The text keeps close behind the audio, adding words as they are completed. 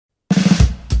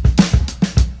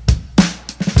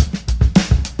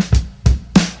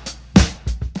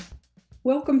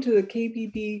Welcome to the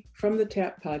KBB From the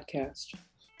Tap podcast.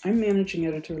 I'm Managing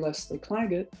Editor Leslie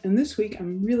Claggett, and this week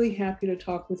I'm really happy to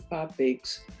talk with Bob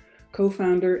Bakes,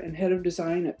 co-founder and head of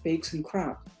design at Bakes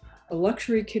Kropp, a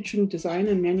luxury kitchen design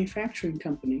and manufacturing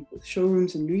company with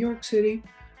showrooms in New York City,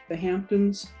 the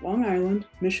Hamptons, Long Island,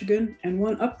 Michigan, and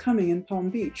one upcoming in Palm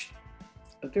Beach.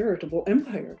 A veritable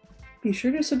empire. Be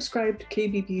sure to subscribe to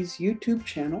KBB's YouTube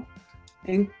channel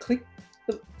and click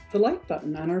the like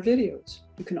button on our videos.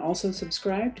 You can also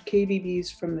subscribe to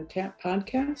KBB's From the Tap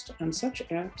podcast on such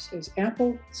apps as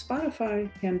Apple,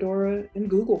 Spotify, Pandora, and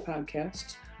Google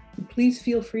Podcasts. And please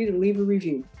feel free to leave a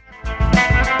review.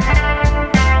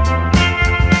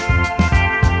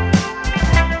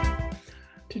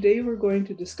 Today we're going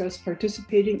to discuss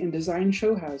participating in design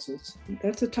show houses.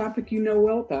 That's a topic you know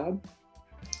well, Bob.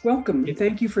 Welcome.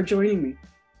 Thank you for joining me.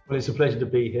 Well, it's a pleasure to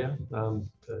be here.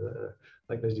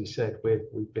 Like Leslie said,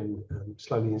 we've been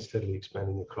slowly and steadily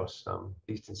expanding across the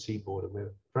Eastern Seaboard, and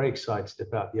we're very excited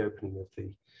about the opening of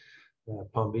the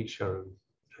Palm Beach showroom.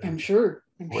 I'm sure.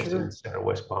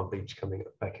 West Palm Beach coming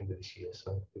up back into this year,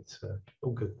 so it's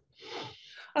all good.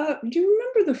 Do you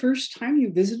remember the first time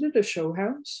you visited a show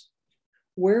house?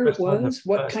 Where it was?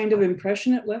 What kind of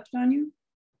impression it left on you?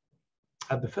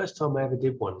 The first time I ever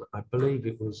did one, I believe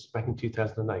it was back in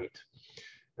 2008.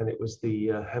 And it was the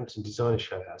Hampton Designer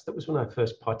Show House. That was when I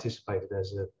first participated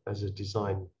as a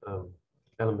design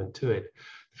element to it.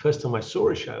 The first time I saw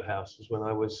a show house was when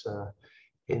I was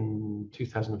in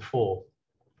 2004,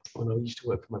 when I used to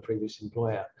work for my previous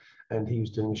employer, and he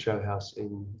was doing a show house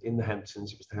in the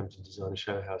Hamptons. It was the Hampton Designer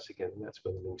Show House again, and that's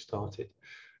where the link started.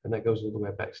 And that goes all the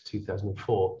way back to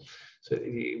 2004. So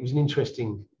it was an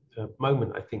interesting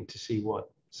moment, I think, to see what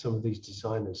some of these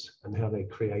designers and how they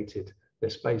created their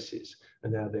spaces,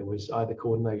 and now there was either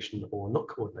coordination or not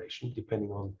coordination, depending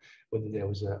on whether there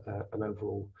was an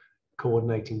overall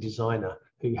coordinating designer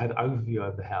who had overview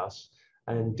of the house.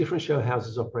 And different show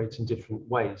houses operate in different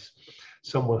ways.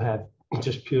 Some will have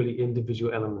just purely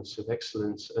individual elements of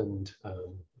excellence, and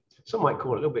some might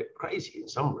call it a little bit crazy in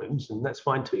some rooms, and that's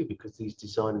fine too, because these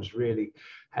designers really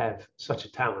have such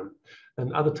a talent.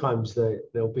 And other times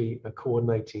there'll be a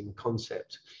coordinating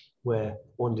concept where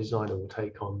one designer will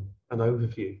take on an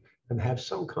overview and have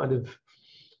some kind of,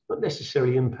 not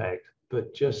necessary impact,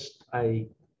 but just a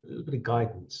little bit of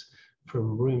guidance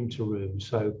from room to room.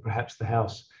 So perhaps the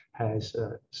house has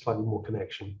a slightly more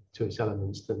connection to its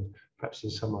elements than perhaps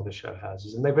in some other show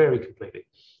houses, and they vary completely.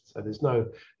 So there's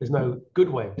no good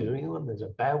way of doing them. There's a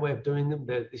bad way of doing them.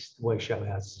 This is the way show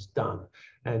houses is done,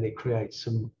 and it creates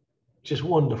some just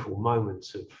wonderful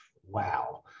moments of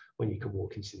wow when you can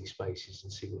walk into these spaces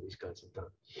and see what these guys have done.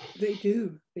 They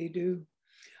do.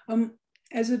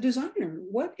 As a designer,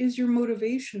 what is your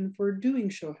motivation for doing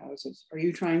show houses? Are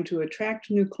you trying to attract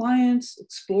new clients,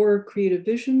 explore creative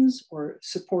visions, or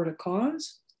support a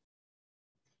cause?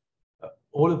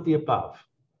 All of the above.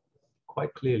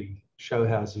 Quite clearly, show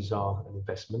houses are an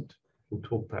investment. We'll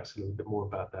talk perhaps a little bit more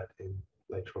about that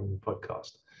later on in the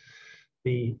podcast.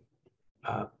 The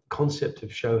concept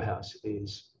of show house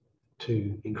is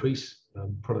to increase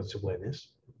product awareness,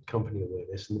 company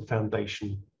awareness, and the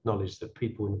foundation knowledge that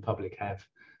people in the public have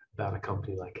about a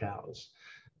company like ours.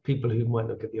 People who might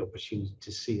not get the opportunity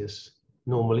to see us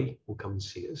normally will come and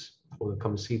see us, or they'll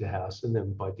come and see the house, and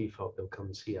then by default they'll come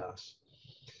and see us.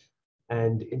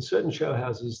 And in certain show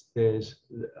houses, there's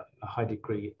a high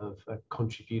degree of a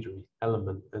contributory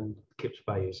element, and Kips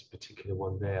Bay is a particular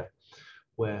one there,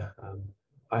 where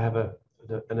I have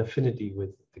an affinity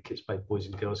with the Kips Bay Boys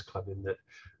and Girls Club, in that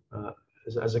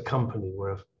as a company,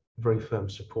 we're a very firm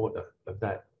supporter of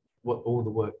that, all the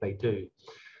work they do.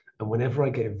 And whenever I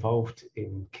get involved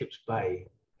in Kips Bay,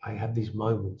 I have these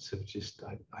moments of just,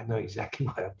 I know exactly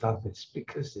why I've done this,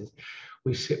 because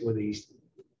we sit with these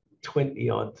 20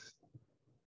 odd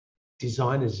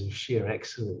designers of sheer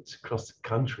excellence across the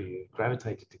country who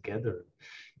gravitated together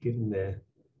and given their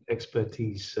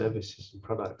expertise, services and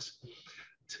products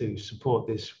to support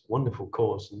this wonderful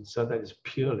cause. And so that is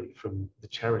purely from the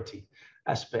charity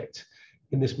aspect.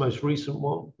 In this most recent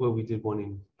one, where we did one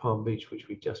in Palm Beach, which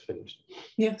we just finished.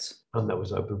 Yes. And that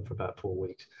was open for about 4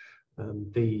 weeks.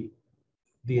 The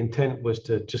intent was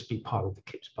to just be part of the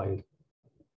Kips Bay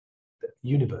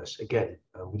universe again.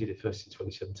 We did it first in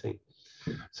 2017.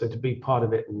 So to be part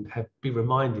of it and be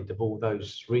reminded of all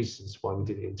those reasons why we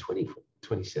did it in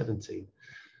 2017,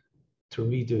 to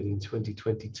redo it in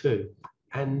 2022,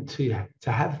 and to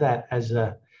have that as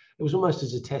it was almost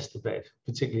as a tester bed,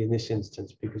 particularly in this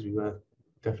instance, because we were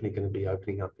definitely going to be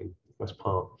opening up in West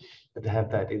Palm, and to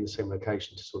have that in the same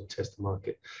location to sort of test the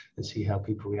market and see how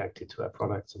people reacted to our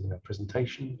products and our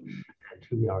presentation and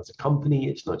who we are as a company.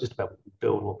 It's not just about what we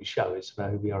build and what we show, it's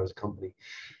about who we are as a company.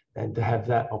 And to have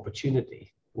that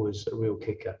opportunity was a real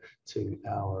kicker to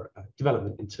our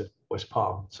development into West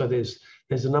Palm. So there's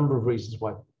a number of reasons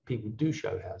why people do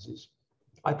show houses.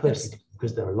 I personally do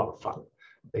because they're a lot of fun.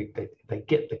 They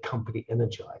get the company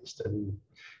energized, and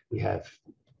we have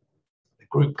the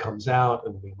group comes out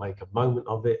and we make a moment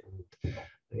of it, and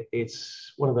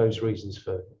it's one of those reasons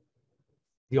for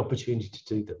the opportunity to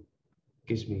do them.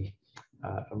 Gives me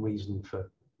a reason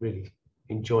for really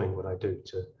enjoying what I do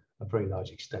to a very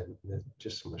large extent. And they're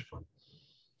just so much fun.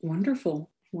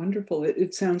 Wonderful, wonderful.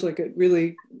 It sounds like it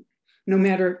really, no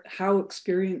matter how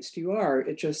experienced you are,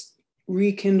 it just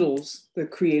rekindles the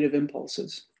creative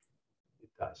impulses. It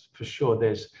does, for sure.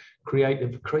 There's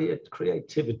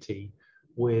creativity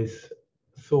with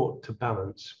thought to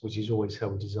balance, which is always how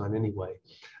we design anyway.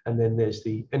 And then there's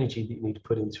the energy that you need to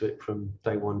put into it from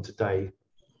day one to day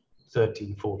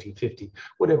 30, 40, 50,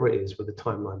 whatever it is, with the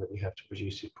timeline that we have to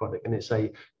produce this product. And it's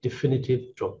a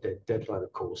definitive drop dead deadline,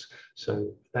 of course.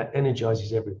 So that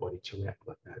energizes everybody to react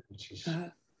like that, which is,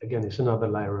 again, it's another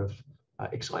layer of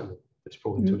excitement that's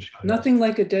brought into a show. Nothing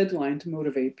like a deadline to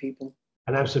motivate people.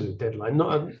 An absolute deadline,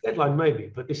 not a deadline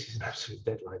maybe, but this is an absolute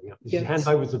deadline. Yeah. This is hand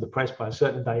over to the press by a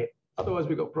certain day, otherwise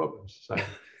we've got problems. So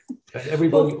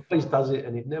everybody always does it,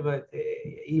 and it never,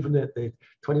 even at the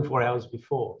 24 hours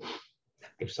before,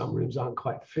 if some rooms aren't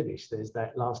quite finished, there's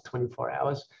that last 24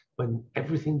 hours when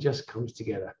everything just comes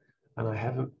together. And I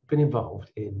haven't been involved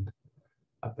in,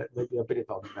 maybe I've been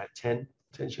involved in about 10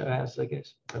 show houses, I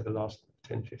guess, over the last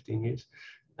 10, 15 years.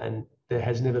 And there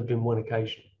has never been one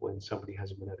occasion when somebody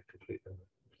hasn't been able to complete them.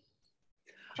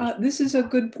 This is a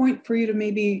good point for you to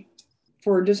maybe,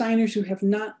 for designers who have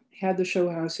not had the show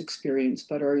house experience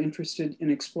but are interested in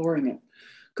exploring it.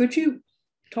 Could you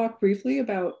talk briefly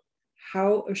about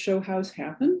how a show house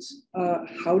happens?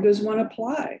 How does one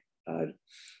apply?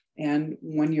 And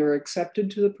when you're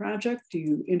accepted to the project, do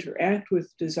you interact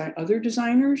with other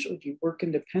designers, or do you work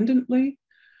independently?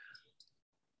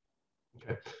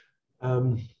 Okay.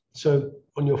 So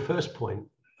on your first point,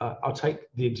 I'll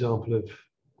take the example of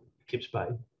Kipps Bay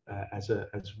as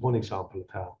one example of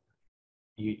how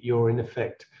you're in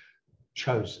effect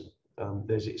chosen.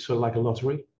 It's sort of like a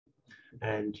lottery,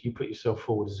 and you put yourself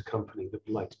forward as a company that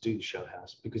would like to do the show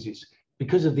house because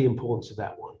of the importance of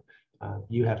that one.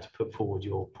 You have to put forward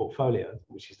your portfolio,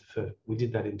 which is the first. We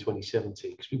did that in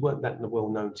 2017 because we weren't that well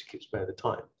known to Kipps Bay at the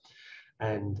time,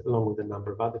 and along with a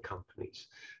number of other companies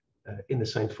in the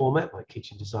same format, like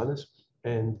kitchen designers,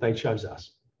 and they chose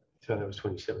us. So that was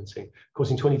 2017. Of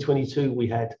course, in 2022, we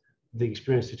had the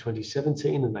experience of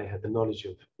 2017, and they had the knowledge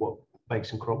of what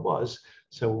Bakes Kropp was.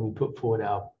 So when we put forward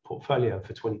our portfolio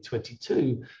for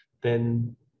 2022,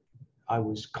 then I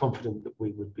was confident that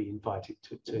we would be invited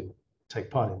to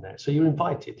take part in that. So you're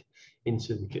invited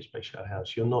into the Kipps Bay Show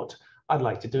House. You're not, I'd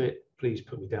like to do it, please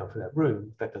put me down for that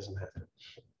room. That doesn't happen.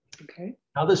 Okay.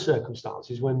 Other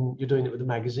circumstances, when you're doing it with a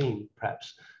magazine,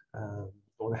 perhaps,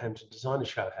 or the Hampton Designer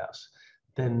Show House,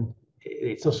 then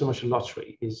it's not so much a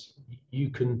lottery. Is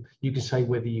you can say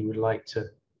whether you would like to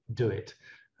do it.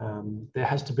 There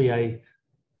has to be a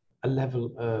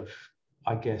level of,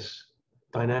 I guess,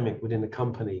 dynamic within the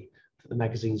company that the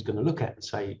magazine's going to look at and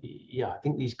say, yeah, I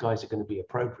think these guys are going to be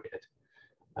appropriate.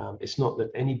 It's not that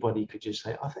anybody could just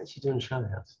say, I fancy doing a show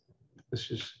house. Let's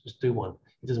just do one.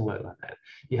 It doesn't work like that.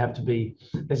 You have to be,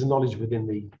 there's a knowledge within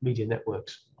the media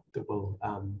networks that will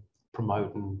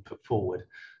promote and put forward.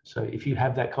 So if you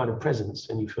have that kind of presence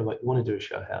and you feel like you want to do a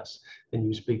show house, then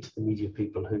you speak to the media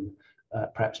people who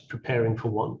perhaps preparing for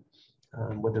one,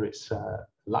 whether it's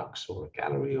Lux or a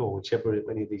gallery or whichever,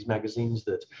 any of these magazines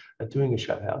that are doing a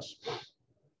show house,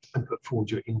 and put forward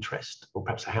your interest, or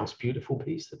perhaps a House Beautiful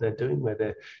piece that they're doing where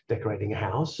they're decorating a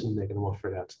house and they're going to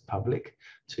offer it out to the public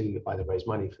to either raise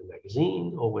money for the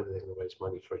magazine, or whether they're going to raise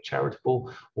money for a charitable,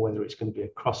 or whether it's going to be a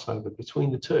crossover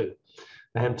between the two.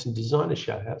 The Hampton Designer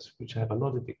Show House, which I have a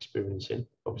lot of experience in,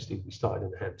 obviously we started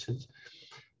in the Hamptons.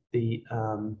 The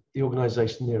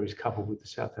organisation there is coupled with the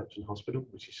Southampton Hospital,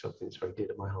 which is something that's very dear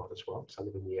to my heart as well, because I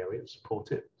live in the area and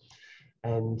support it.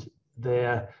 And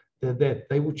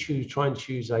they will try and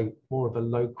choose a more of a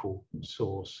local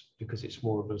source, because it's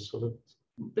more of a sort of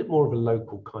bit more of a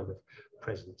local kind of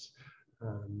presence.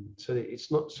 So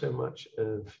it's not so much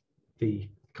of the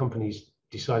companies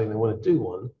deciding they want to do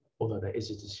one, although that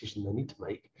is a decision they need to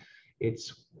make.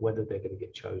 It's whether they're going to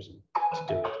get chosen to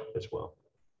do it as well.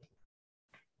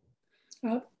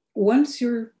 Once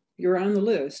you're on the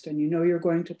list and you know you're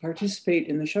going to participate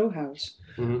in the show house,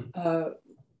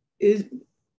 is,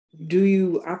 do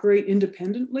you operate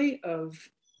independently of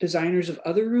designers of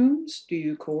other rooms? Do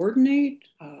you coordinate?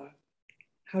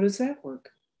 How does that work?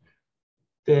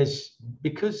 Because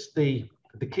the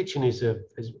kitchen is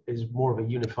more of a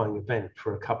unifying event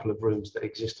for a couple of rooms that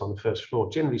exist on the first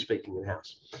floor, generally speaking, in the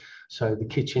house. So the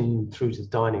kitchen through to the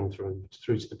dining room,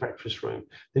 through to the breakfast room,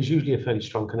 there's usually a fairly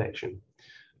strong connection.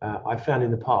 I found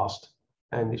in the past,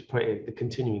 and it's probably the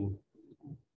continuing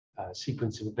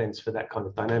sequence of events for that kind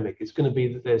of dynamic, is going to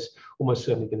be that there's almost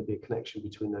certainly going to be a connection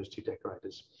between those two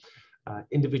decorators.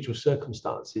 Individual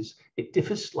circumstances, it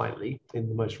differs slightly. In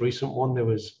the most recent one, there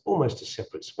was almost a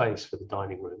separate space for the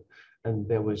dining room, and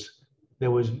there was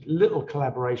little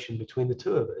collaboration between the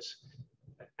two of us,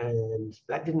 and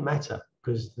that didn't matter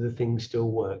because the things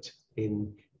still worked.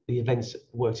 In the events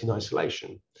worked in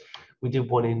isolation. We did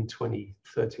one in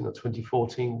 2013 or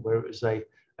 2014 where it was a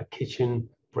kitchen,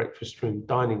 breakfast room,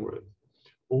 dining room,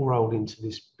 all rolled into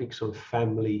this big sort of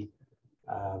family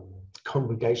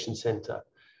congregation center,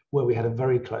 where we had a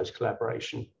very close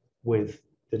collaboration with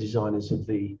the designers of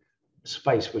the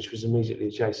space, which was immediately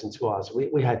adjacent to ours.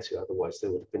 We had to, otherwise there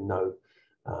would have been no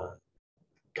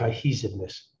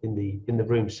cohesiveness in the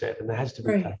room set, and there has to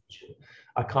be Right. cohesion.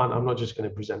 I'm not just going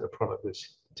to present a product which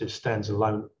just stands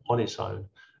alone on its own,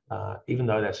 even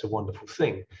though that's a wonderful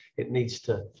thing.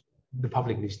 The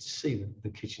public needs to see that the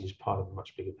kitchen is part of a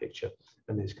much bigger picture,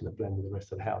 and it's going to blend with the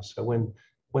rest of the house. So when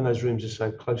those rooms are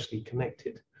so closely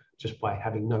connected, just by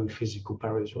having no physical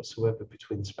barriers whatsoever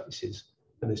between the spaces,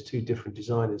 and there's two different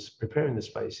designers preparing the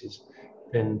spaces,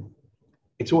 then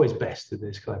it's always best that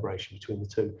there's collaboration between the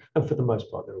two. And for the most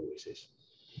part, there always is.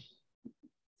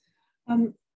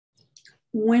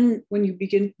 When you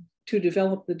begin to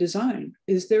develop the design,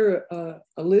 is there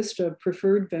a list of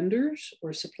preferred vendors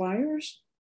or suppliers?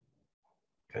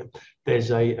 Okay.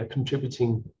 There's a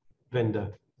contributing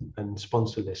vendor and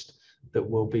sponsor list that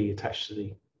will be attached to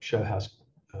the show house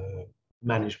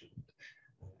management.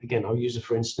 Again, I'll use it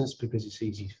for instance because it's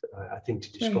easy, I think,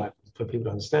 to describe for people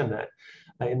to understand that.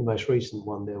 In the most recent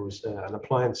one, there was an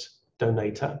appliance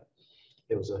donator,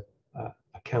 there was a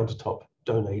countertop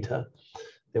donator,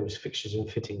 there was fixtures and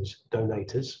fittings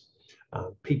donators.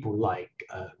 People like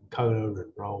Kohler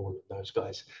and Roll and those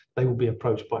guys, they will be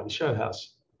approached by the show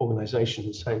house organization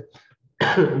and say,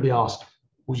 and be asked,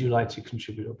 would you like to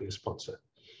contribute or be a sponsor?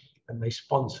 And they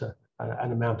sponsor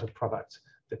an amount of product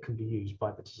that can be used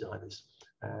by the designers.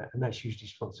 And that's usually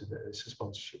sponsored as a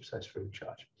sponsorship, so it's free of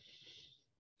charge.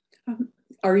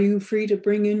 Are you free to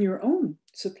bring in your own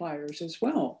suppliers as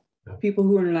well? No. People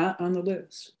who are not on the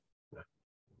list? No.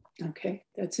 Okay,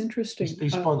 that's interesting.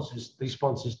 These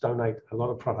sponsors donate a lot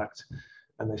of product,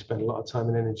 and they spend a lot of time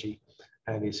and energy.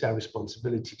 And it's our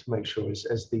responsibility to make sure,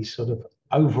 as the sort of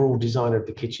overall designer of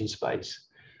the kitchen space,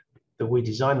 that we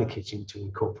design the kitchen to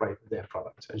incorporate their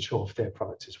product and show off their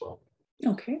product as well.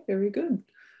 Okay, very good.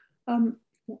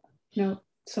 Now,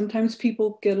 sometimes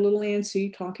people get a little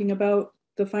antsy talking about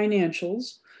the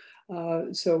financials.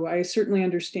 So I certainly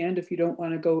understand if you don't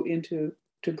want to go into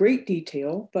great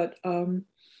detail, but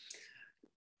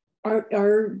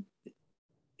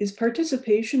is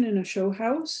participation in a show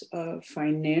house a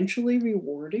financially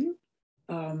rewarding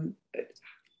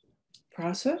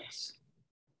process?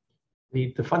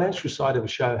 The financial side of a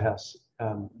show house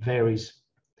varies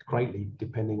greatly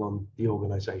depending on the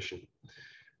organization.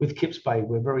 With Kips Bay,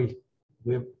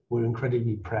 we're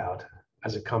incredibly proud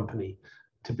as a company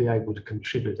to be able to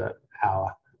contribute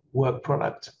our work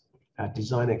product, our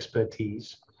design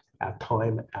expertise, our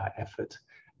time, our effort,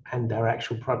 and our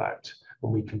actual product,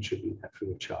 and we contribute that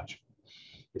free of charge.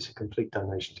 It's a complete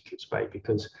donation to Kips Bay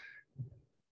because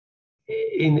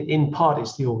in part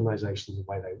it's the organization,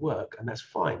 the way they work, and that's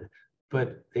fine.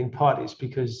 But in part it's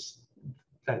because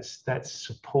that's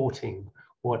supporting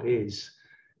what is.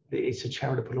 It's a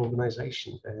charitable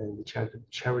organization, and the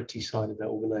charity side of that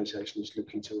organization is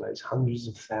looking to raise hundreds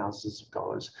of thousands of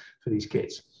dollars for these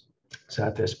kids. So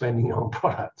if they're spending on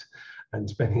product and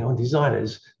spending on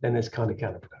designers, then that's kind of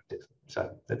counterproductive.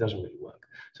 So that doesn't really work.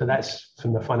 So that's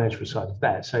from the financial side of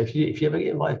that. So if you ever get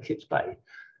invited to Kips Bay,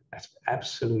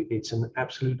 it's an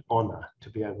absolute honor to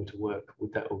be able to work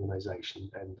with that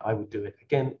organization. And I would do it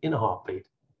again in a heartbeat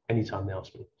anytime they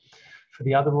ask me. For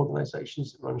the other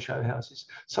organizations that run show houses,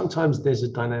 sometimes there's a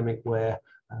dynamic where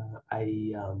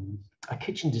a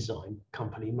kitchen design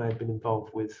company may have been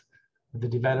involved with the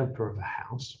developer of a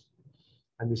house.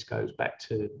 And this goes back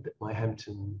to my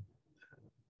Hampton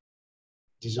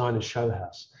designer show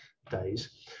house days,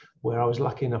 where I was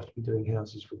lucky enough to be doing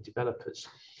houses with developers,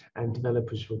 and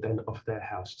developers would then offer their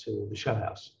house to the show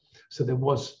house. So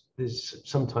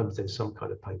sometimes there's some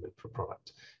kind of payment for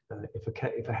product.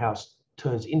 If a house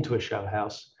turns into a show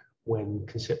house when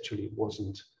conceptually it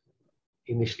wasn't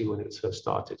initially when it first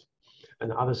started.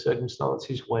 And other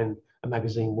circumstances when a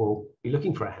magazine will be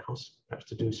looking for a house, perhaps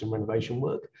to do some renovation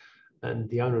work, and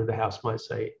the owner of the house might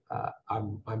say,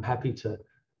 I'm happy to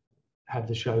have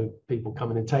the show people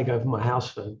come in and take over my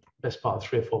house for the best part of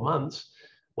 3 or 4 months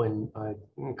when I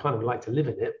kind of like to live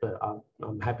in it, but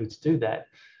I'm happy to do that.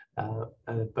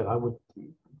 But I would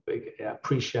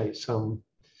appreciate some,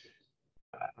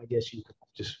 I guess you could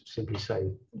just simply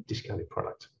say, discounted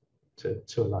product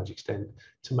to a large extent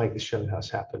to make the show house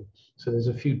happen. So there's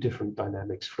a few different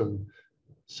dynamics, from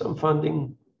some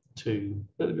funding to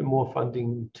a little bit more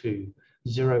funding to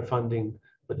zero funding,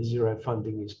 but the zero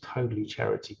funding is totally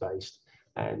charity based,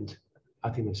 and I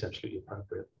think that's absolutely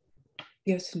appropriate.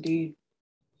 Yes, indeed.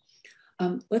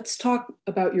 Let's talk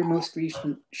about your most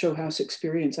recent show house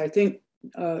experience. I think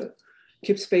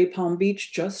Kips Bay Palm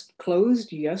Beach just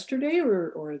closed yesterday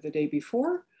or the day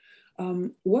before.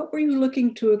 What were you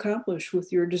looking to accomplish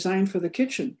with your design for the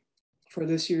kitchen for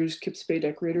this year's Kips Bay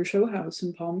Decorator Show House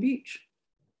in Palm Beach?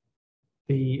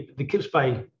 The Kips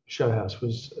Bay Show House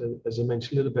was, as I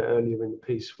mentioned a little bit earlier in the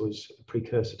piece, was a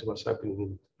precursor to what's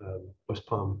opening in West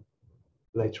Palm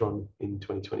later on in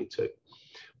 2022.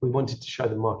 We wanted to show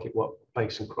the market what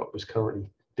Bakes Kropp was currently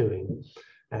doing,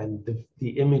 and the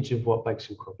image of what Bakes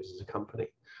Kropp is as a company.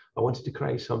 I wanted to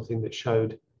create something that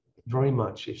showed very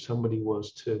much, if somebody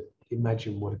was to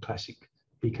imagine what a classic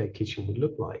BK kitchen would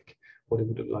look like, what it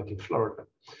would look like in Florida.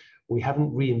 We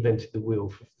haven't reinvented the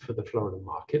wheel for the Florida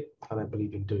market. I don't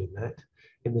believe in doing that.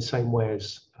 In the same way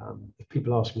as if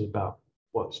people ask me about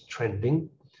what's trending,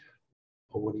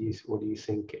 or what do you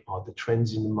think are the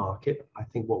trends in the market, I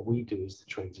think what we do is the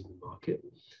trends in the market.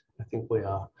 I think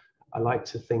I like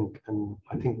to think, and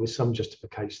I think with some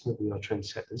justification, that we are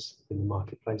trendsetters in the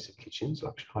marketplace of kitchens,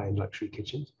 high-end luxury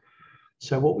kitchens.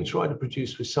 So what we tried to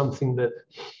produce was something that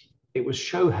it was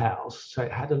show house, so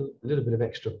it had a little bit of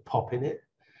extra pop in it,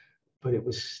 but it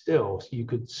was still, so you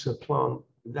could supplant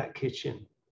that kitchen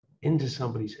into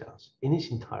somebody's house in its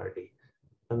entirety,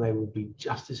 and they would be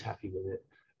just as happy with it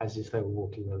as if they were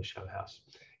walking around a show house.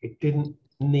 It didn't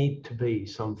need to be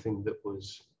something that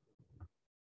was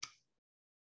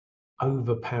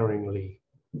overpoweringly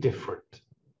different.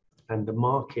 And the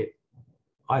market,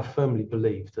 I firmly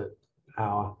believe that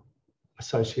our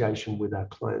association with our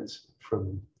clients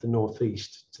from the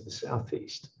Northeast to the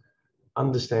Southeast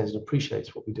understands and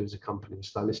appreciates what we do as a company,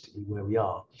 stylistically where we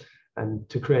are, and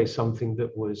to create something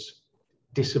that was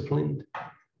disciplined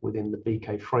within the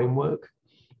BK framework,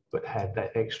 but had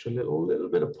that extra little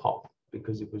bit of pop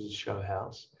because it was a show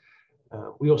house.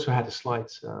 We also had a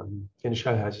slight, in a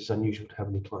show house, it's unusual to have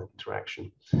any client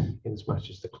interaction, in as much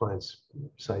as the clients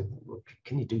say, well,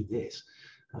 can you do this?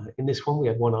 In this one, we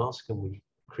had one ask and we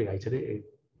created it. It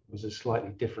was a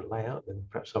slightly different layout than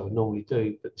perhaps I would normally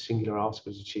do, but the singular ask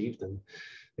was achieved, and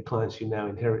the clients who now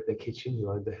inherit their kitchen, who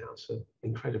own the house, are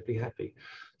incredibly happy.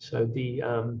 So the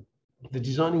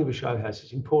designing of a show house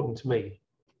is important to me,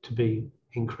 to be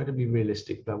incredibly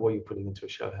realistic about what you're putting into a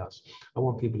show house. I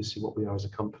want people to see what we are as a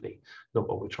company, not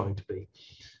what we're trying to be.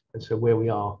 And so where we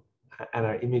are, and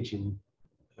our image in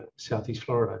Southeast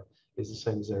Florida is the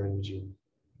same as our image in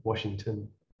Washington,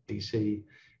 DC.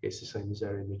 It's the same as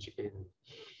our image in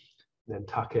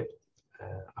Nantucket,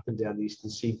 up and down the eastern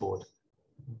seaboard.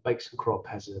 Bakes Kropp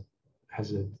has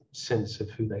a sense of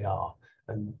who they are,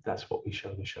 and that's what we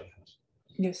show in the show house.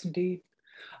 Yes, indeed.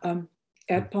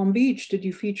 At Palm Beach, did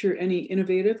you feature any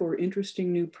innovative or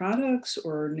interesting new products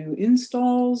or new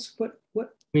installs? What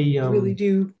really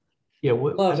do you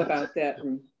love about that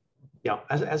room? Yeah,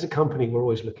 as a company, we're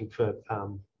always looking for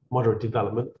moderate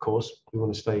development. Of course, we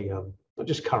want to stay not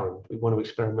just current, we want to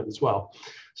experiment as well.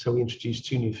 So we introduced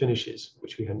 2 new finishes,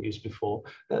 which we hadn't used before.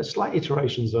 Slight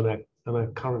iterations on our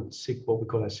current, what we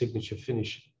call our signature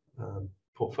finish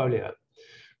portfolio,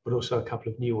 but also a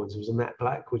couple of new ones. There was a matte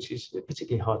black, which is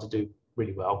particularly hard to do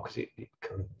really well because it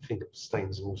kind of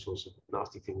stains and all sorts of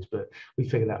nasty things, but we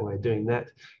figured out a way of doing that.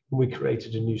 And we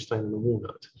created a new stain on the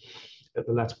walnut. At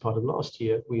the latter part of last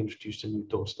year, we introduced a new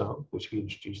door style, which we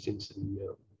introduced into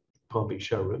the Palm Beach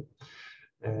showroom,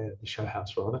 the show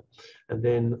house rather. And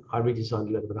then I redesigned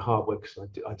a little bit of hardware because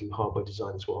I do hardware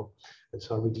design as well. And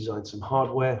so I redesigned some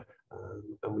hardware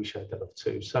and we showed that off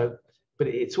too. So, but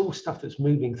it's all stuff that's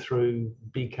moving through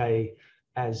BK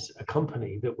as a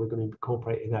company that we're going to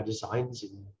incorporate in our designs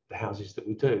in the houses that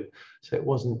we do. So it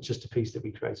wasn't just a piece that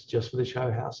we created just for the show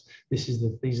house. These are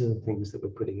the things that we're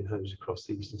putting in homes across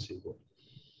the eastern seaboard.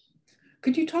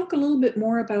 Could you talk a little bit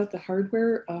more about the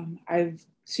hardware? I've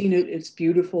seen it, it's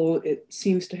beautiful. It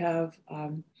seems to have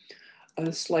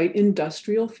a slight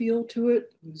industrial feel to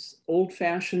it. It was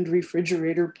old-fashioned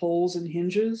refrigerator poles and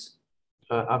hinges.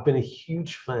 I've been a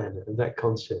huge fan of that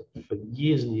concept for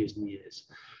years and years and years.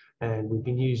 And we've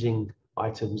been using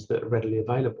items that are readily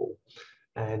available.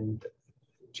 And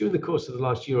during the course of the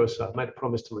last year or so, I've made a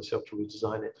promise to myself to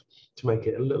redesign it, to make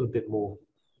it a little bit more,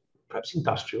 perhaps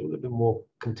industrial, a little bit more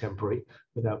contemporary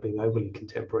without being overly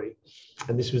contemporary.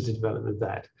 And this was the development of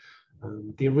that.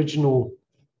 The original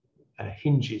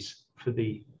hinges for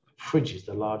the fridges,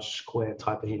 the large square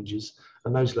type of hinges,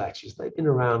 and those latches, they've been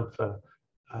around for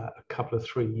a couple of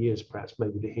 3 years, perhaps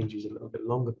maybe the hinges a little bit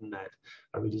longer than that.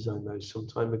 I redesigned those some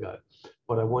time ago,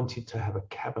 but I wanted to have a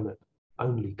cabinet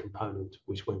only component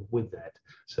which went with that.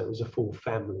 So it was a full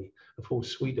family, a full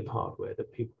suite of hardware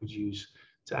that people could use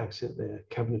to accent their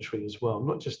cabinetry as well,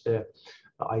 not just the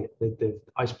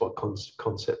iSpot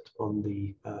concept on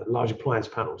the large appliance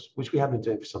panels, which we have been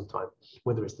doing for some time,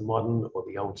 whether it's the modern or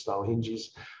the old style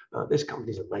hinges. There's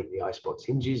companies that make the iSpots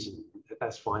hinges, and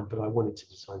that's fine, but I wanted to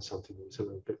design something that was a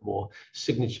little bit more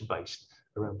signature based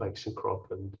around Bakes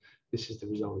Kropp, and this is the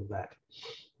result of that.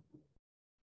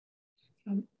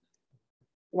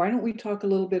 Why don't we talk a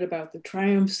little bit about the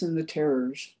triumphs and the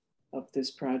terrors of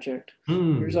this project?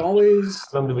 There's always,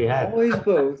 how long do we have? Always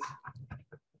both.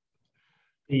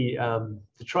 The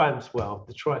triumphs, well,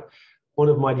 one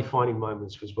of my defining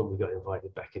moments was when we got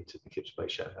invited back into the Kipps Bay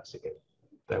Show House again.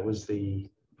 That was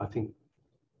I think,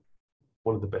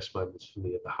 one of the best moments for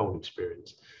me of the whole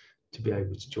experience, to be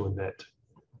able to join that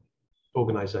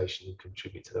organization and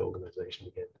contribute to the organization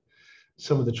again.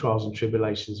 Some of the trials and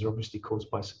tribulations are obviously caused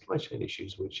by supply chain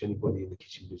issues, which anybody in the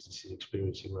kitchen business is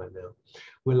experiencing right now.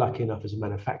 We're lucky enough as a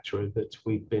manufacturer that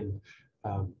we've been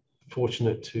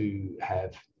fortunate to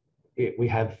have,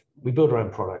 we build our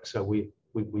own products, so we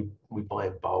buy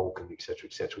in bulk and et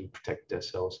cetera, we protect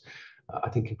ourselves, I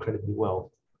think, incredibly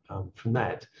well. From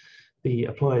that, the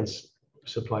appliance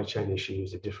supply chain issue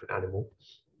is a different animal,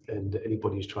 and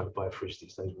anybody who's trying to buy a fridge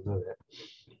these days will know that.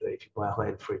 If you buy a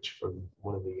high-end fridge from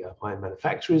one of the high-end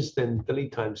manufacturers, then the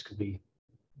lead times can be,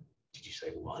 did you say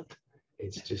what?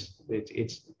 It's just,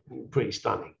 it's pretty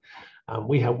stunning.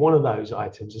 We have one of those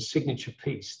items, a signature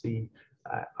piece.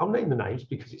 I'll name the names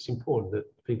because it's important that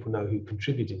people know who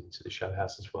contributed to the show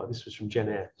house as well. This was from Jen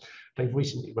Air. They've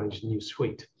recently launched a new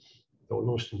suite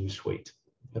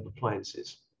of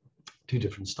appliances, 2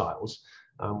 different styles.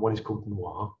 One is called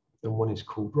Noir and one is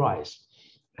called Rise.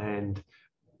 And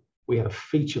we had a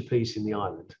feature piece in the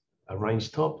island, a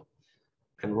range top,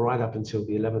 and right up until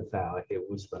the 11th hour, it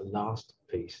was the last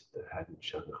piece that hadn't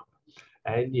shown up.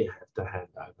 And you have to hand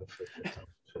over for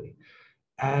photography.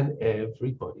 And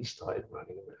everybody started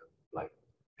running around like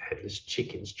headless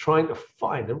chickens, trying to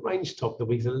find a range top that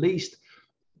we at least,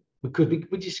 I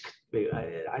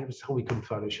was told we couldn't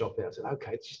Photoshop it. I said,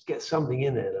 okay, just get something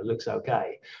in there that looks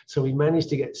okay. So we managed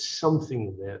to get something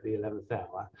in there at the 11th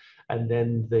hour. And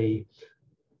then the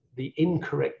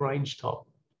incorrect range top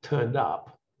turned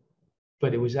up,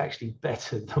 but it was actually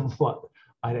better than what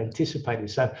I'd anticipated.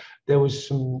 So there was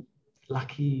some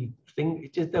lucky thing.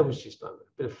 There was just a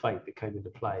bit of fate that came into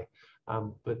play.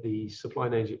 But the supply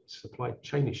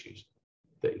chain issues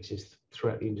that exist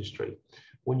throughout the industry,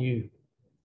 when you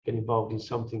get involved in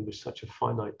something with such a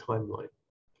finite timeline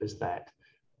as that,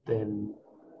 then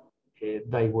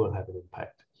they will have an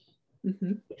impact.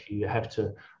 Mm-hmm. If you have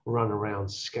to run around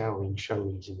scouring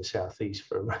showrooms in the southeast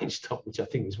for a range top, which I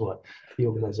think is what the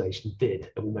organisation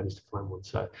did, and we managed to find one.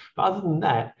 So, but other than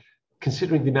that,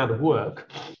 considering the amount of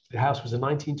work, the house was a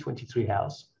 1923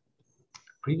 house,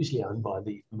 previously owned by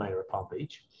the mayor of Palm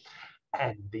Beach,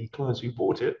 and the clients who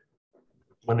bought it,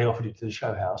 when they offered it to the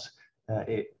show house,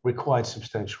 it required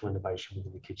substantial renovation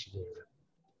within the kitchen area,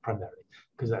 primarily,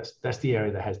 because that's the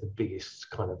area that has the biggest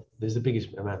there's the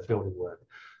biggest amount of building work.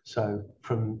 So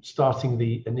from starting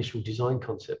the initial design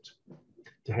concept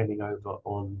to handing over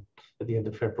at the end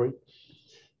of February,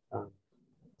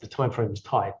 the time frame was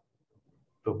tight,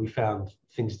 but we found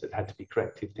things that had to be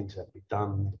corrected, things that had to be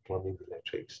done, plumbing,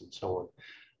 electrics, and so on.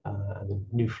 And then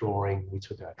new flooring, we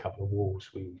took out a couple of walls,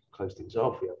 we closed things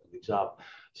off, we opened things up.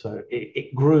 So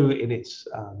it grew in its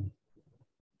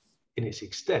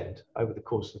extent over the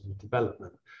course of the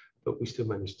development, but we still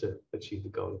managed to achieve the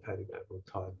goal of handing over on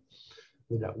time.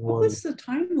 What was the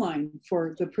timeline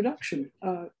for the production?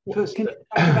 Can you talk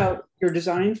about your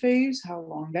design phase, how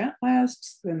long that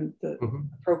lasts, and the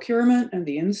procurement and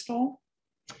the install?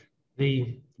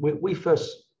 We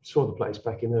first saw the place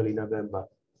back in early November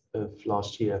of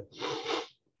last year.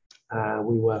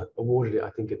 We were awarded it, I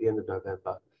think, at the end of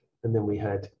November, and then we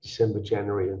had December,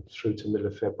 January, and through to middle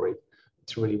of February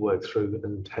to really work through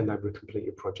and hand over a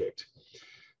completed project.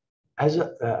 As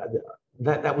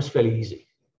that was fairly easy.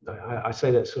 I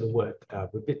say that sort of word a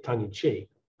bit tongue in cheek.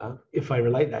 If I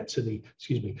relate that to the,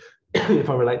 excuse me, if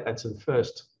I relate that to the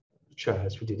first show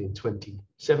house we did in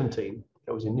 2017,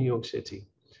 that was in New York City.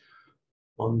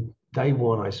 On day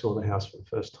one, I saw the house for the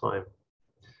first time.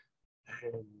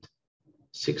 And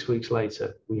 6 weeks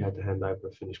later, we had to hand over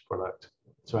a finished product.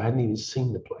 So I hadn't even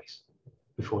seen the place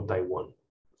before day one.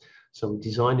 So we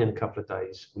designed in a couple of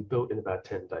days. We built in about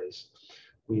 10 days.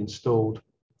 We installed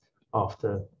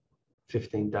after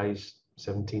 15 days,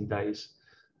 17 days,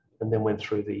 and then went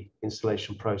through the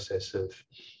installation process of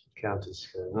counters,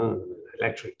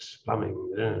 electrics, plumbing,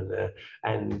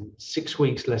 and 6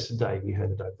 weeks less a day, we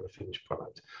handed over a finished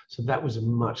product. So that was a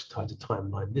much tighter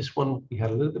timeline. This one, we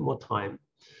had a little bit more time.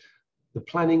 The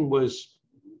planning was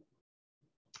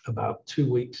about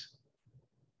 2 weeks,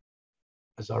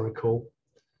 as I recall.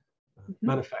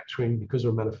 Manufacturing, because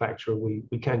we're a manufacturer, we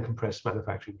can compress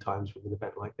manufacturing times with an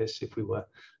event like this. If we were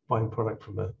buying product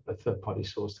from a third-party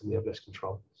source, then we have less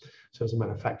control. So as a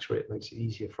manufacturer, it makes it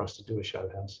easier for us to do a show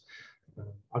house.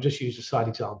 I'll just use a side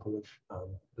example of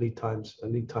lead times.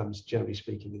 Lead times, generally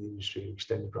speaking, in the industry are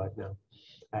extended right now.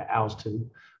 Ours too,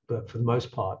 but for the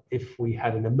most part, if we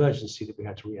had an emergency that we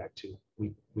had to react to,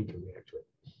 we can react to it.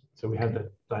 So we have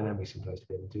the dynamics in place to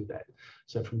be able to do that.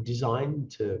 So from design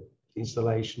to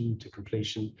installation to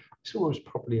completion, it's almost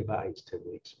probably about 8 to 10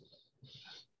 weeks,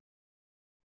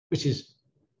 which is,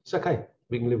 it's okay.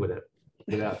 We can live with it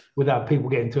without people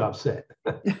getting too upset.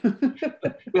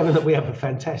 we have a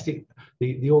fantastic,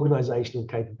 the organizational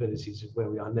capabilities of where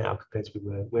we are now compared to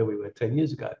where we were 10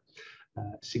 years ago,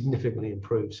 significantly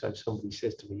improved. So if somebody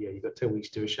says to me, yeah, you've got 2 weeks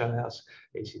to do a show house,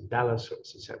 it's in Dallas or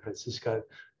it's in San Francisco,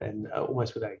 and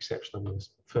almost without exception, I'm going to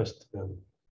first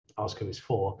ask who it's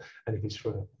for, and if it's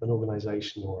for an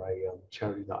organization or a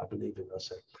charity that I believe in, I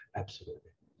say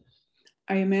absolutely.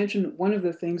 I imagine one of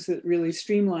the things that really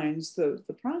streamlines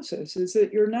the process is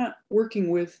that you're not working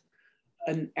with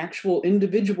an actual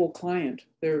individual client.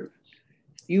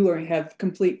 You have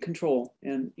complete control,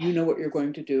 and you know what you're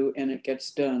going to do, and it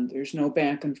gets done. There's no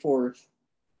back and forth.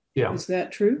 Yeah. Is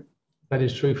that true? That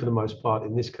is true for the most part.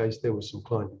 In this case, there was some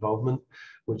client involvement,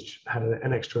 which had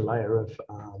an extra layer of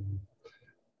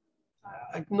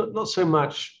not so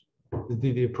much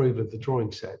the approval of the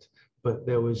drawing set, but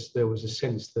there was a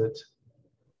sense that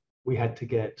we had to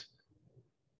get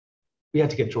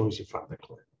drawings in front of the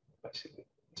client, basically,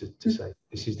 to say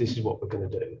this is what we're going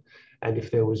to do. And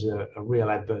if there was a real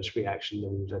adverse reaction,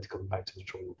 then we would have to come back to the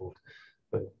drawing board.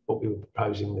 But what we were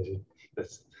proposing was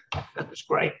that's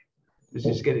great. Let's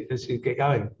just get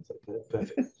going.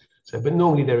 Perfect. So, but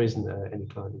normally there isn't any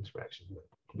client interaction,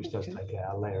 which does take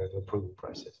a layer of approval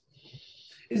process.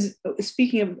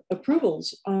 Speaking of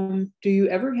approvals, do you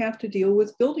ever have to deal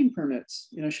with building permits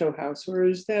in a show house, or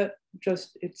is that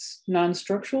just it's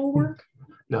non-structural work?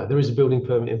 No, there is a building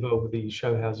permit involved with these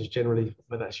show houses generally,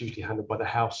 but that's usually handled by the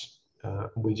house.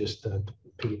 We just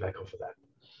piggyback off of that.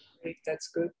 Great, that's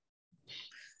good.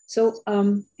 So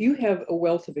you have a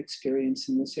wealth of experience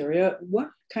in this area. What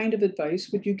kind of advice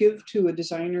would you give to a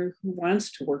designer who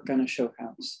wants to work on a show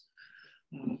house?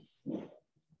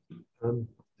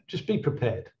 Just be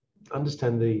prepared.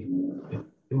 Understand the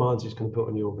demands it's going to put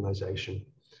on your organization.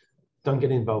 Don't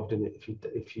get involved in it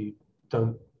if you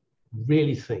don't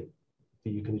really think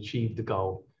that you can achieve the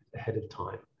goal ahead of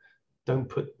time. Don't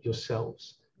put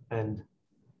yourselves and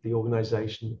the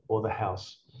organization or the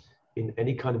house in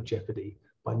any kind of jeopardy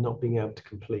by not being able to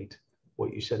complete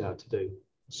what you set out to do.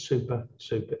 Super,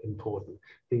 super important.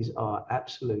 These are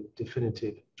absolute,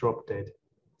 definitive, drop-dead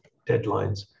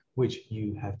deadlines which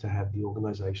you have to have the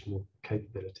organizational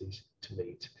capabilities to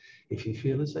meet. If you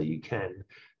feel as though you can,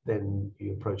 then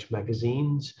you approach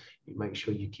magazines, you make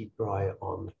sure you keep your eye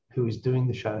on who is doing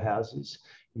the show houses,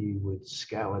 you would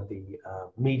scour the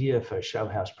media for show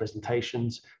house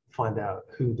presentations, find out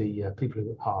who the people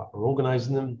who are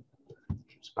organizing them,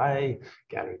 Bay,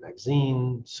 Gallery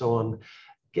Magazine, so on.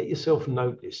 Get yourself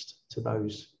noticed to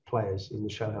those players in the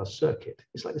show house circuit.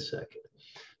 It's like a circuit.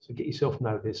 So get yourself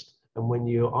noticed. And when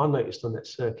you are noticed on that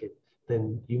circuit,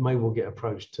 then you may well get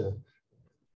approached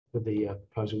with the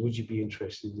proposal, would you be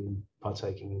interested in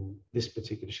partaking in this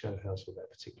particular show house or that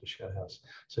particular show house?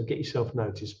 So get yourself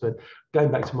noticed. But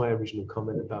going back to my original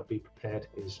comment about be prepared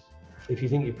is, if you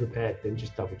think you're prepared, then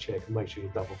just double check and make sure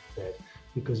you're double prepared,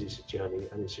 because it's a journey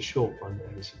and it's a short one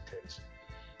and it's intense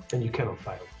and you cannot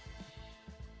fail.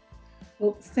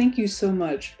 Well, thank you so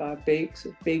much, Bob Bakes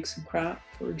of Bakes Kropp,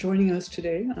 for joining us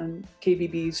today on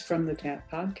KBB's From the Tap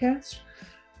podcast.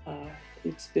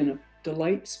 It's been a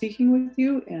delight speaking with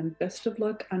you, and best of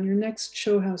luck on your next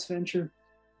show house venture.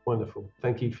 Wonderful.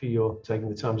 Thank you for your taking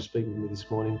the time to speak with me this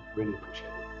morning. Really appreciate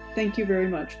it. Thank you very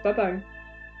much. Bye-bye.